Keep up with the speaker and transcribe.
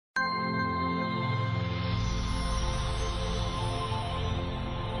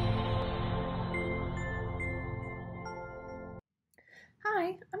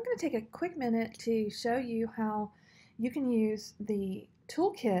Hi, I'm going to take a quick minute to show you how you can use the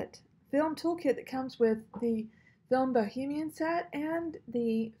toolkit, film toolkit that comes with the Film Bohemian set and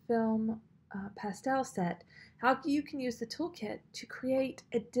the Film Pastel set. How you can use the toolkit to create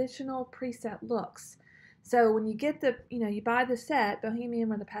additional preset looks. So when you get you buy the set,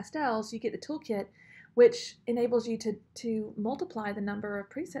 Bohemian or the pastels, you get the toolkit, which enables you to multiply the number of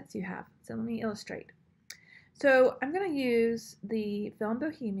presets you have. So let me illustrate. So I'm going to use the Film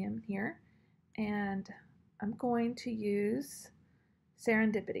Bohemian here, and I'm going to use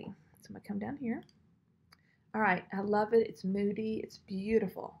Serendipity. So I'm going to come down here. All right, I love it. It's moody. It's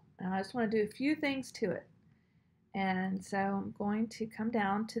beautiful. And I just want to do a few things to it. And so I'm going to come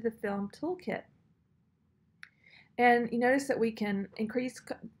down to the Film Toolkit. And you notice that we can increase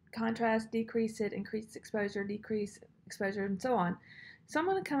contrast, decrease it, increase exposure, decrease exposure, and so on. So I'm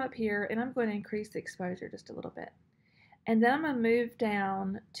going to come up here and I'm going to increase the exposure just a little bit. And then I'm going to move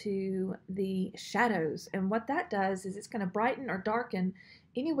down to the shadows. And what that does is it's going to brighten or darken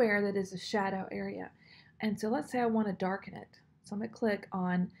anywhere that is a shadow area. And so let's say I want to darken it. So I'm going to click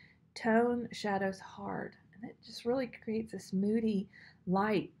on Tone Shadows Hard. And it just really creates this moody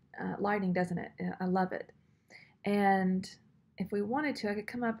lighting, doesn't it? I love it. And if we wanted to, I could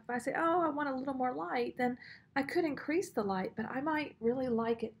come up, if I say, oh, I want a little more light, then I could increase the light, but I might really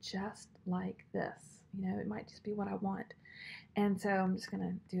like it just like this. You know, it might just be what I want. And so I'm just going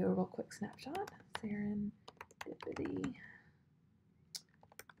to do a real quick snapshot. Serendipity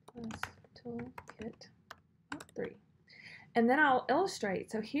plus Toolkit 3. And then I'll illustrate.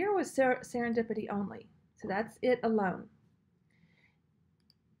 So here was Serendipity only. So that's it alone.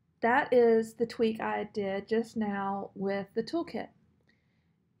 That is the tweak I did just now with the toolkit.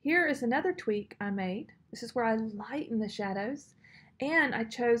 Here is another tweak I made. This is where I lighten the shadows, and I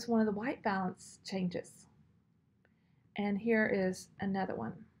chose one of the white balance changes. And here is another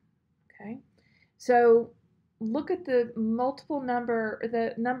one. Okay, so look at the number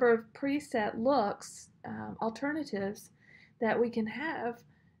of preset looks, alternatives that we can have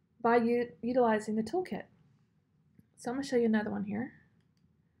by utilizing the toolkit. So I'm going to show you another one here.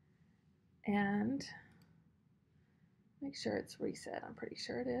 And make sure it's reset. I'm pretty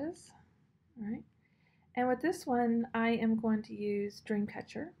sure it is. All right. And with this one, I am going to use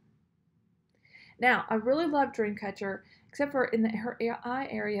Dreamcatcher. Now, I really love Dreamcatcher, except for in her eye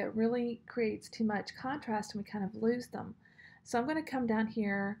area, it really creates too much contrast and we kind of lose them. So I'm going to come down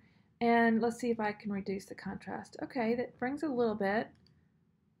here and let's see if I can reduce the contrast. Okay, that brings a little bit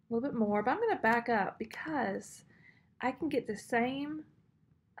more, but I'm going to back up because I can get the same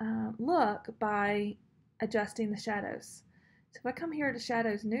look by adjusting the shadows. So if I come here to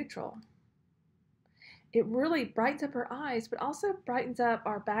shadows neutral, it really brightens up her eyes, but also brightens up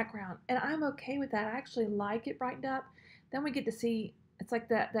our background. And I'm okay with that. I actually like it brightened up. Then we get to see, it's like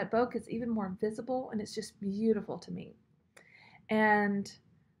that bokeh is even more visible, and it's just beautiful to me. And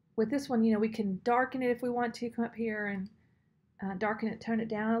with this one, you know, we can darken it if we want to. Come up here and darken it, tone it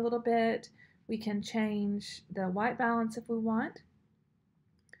down a little bit. We can change the white balance if we want.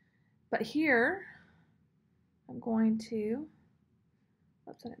 But here, I'm going to,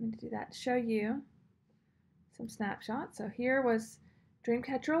 oops, I didn't mean to do that, show you some snapshots. So here was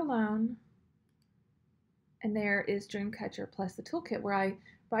Dreamcatcher alone, and there is Dreamcatcher plus the toolkit where I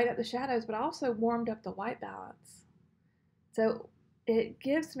brightened up the shadows, but also warmed up the white balance. So it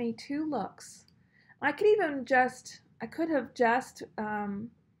gives me two looks. I could even I could have just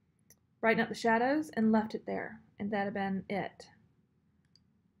brightened up the shadows and left it there, and that'd have been it.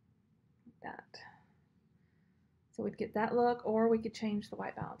 That. So we'd get that look, or we could change the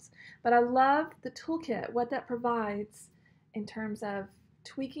white balance. But I love the toolkit, what that provides in terms of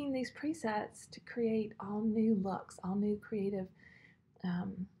tweaking these presets to create all new looks, all new creative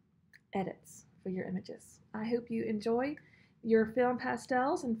edits for your images. I hope you enjoy your film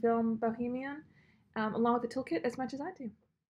pastels and film bohemian along with the toolkit as much as I do.